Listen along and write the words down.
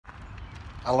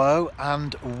Hello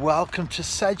and welcome to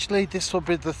Sedgley. This will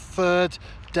be the third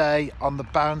day on the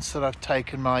bounce that I've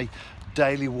taken my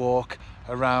daily walk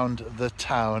around the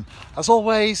town. As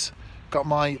always, got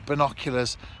my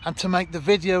binoculars, and to make the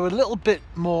video a little bit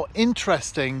more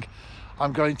interesting,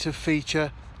 I'm going to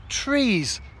feature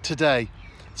trees today.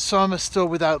 Some are still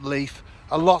without leaf,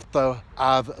 a lot though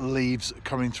have leaves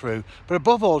coming through, but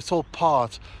above all it's all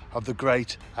part of the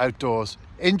great outdoors.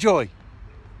 Enjoy!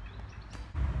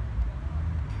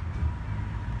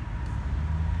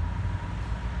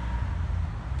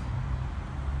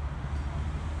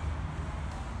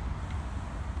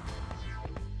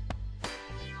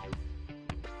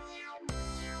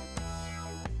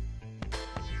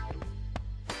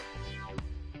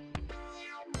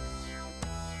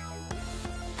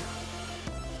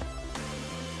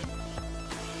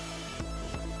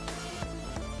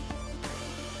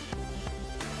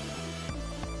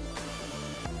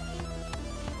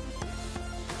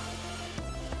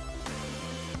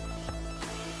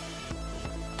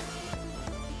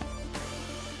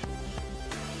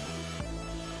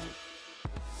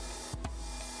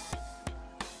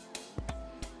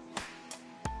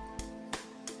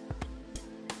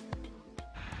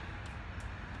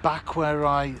 Back where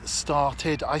I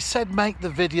started, I said make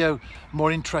the video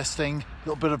more interesting. A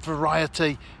little bit of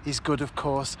variety is good, of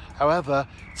course. However,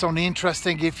 it's only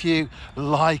interesting if you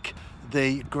like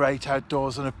the great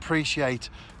outdoors and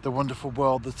appreciate the wonderful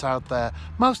world that's out there.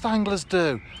 Most anglers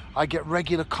do. I get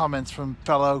regular comments from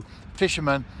fellow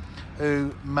fishermen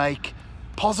who make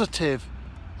positive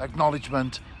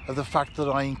acknowledgement of the fact that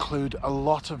I include a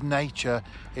lot of nature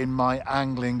in my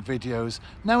angling videos.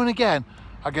 Now and again,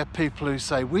 I get people who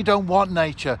say, we don't want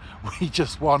nature, we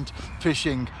just want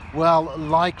fishing. Well,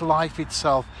 like life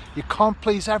itself, you can't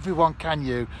please everyone, can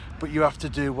you? But you have to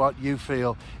do what you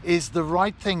feel is the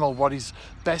right thing, or what is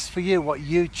best for you, what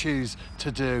you choose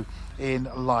to do in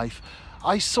life.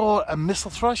 I saw a missel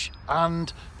thrush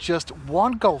and just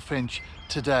one goldfinch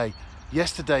today.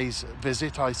 Yesterday's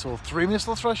visit, I saw 3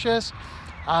 missel thrushes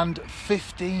and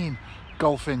 15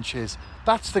 goldfinches.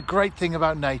 That's the great thing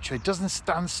about nature. It doesn't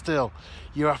stand still.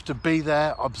 You have to be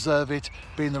there, observe it,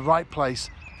 be in the right place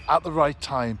at the right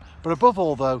time. But above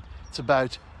all though, it's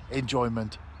about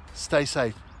enjoyment. Stay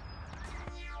safe.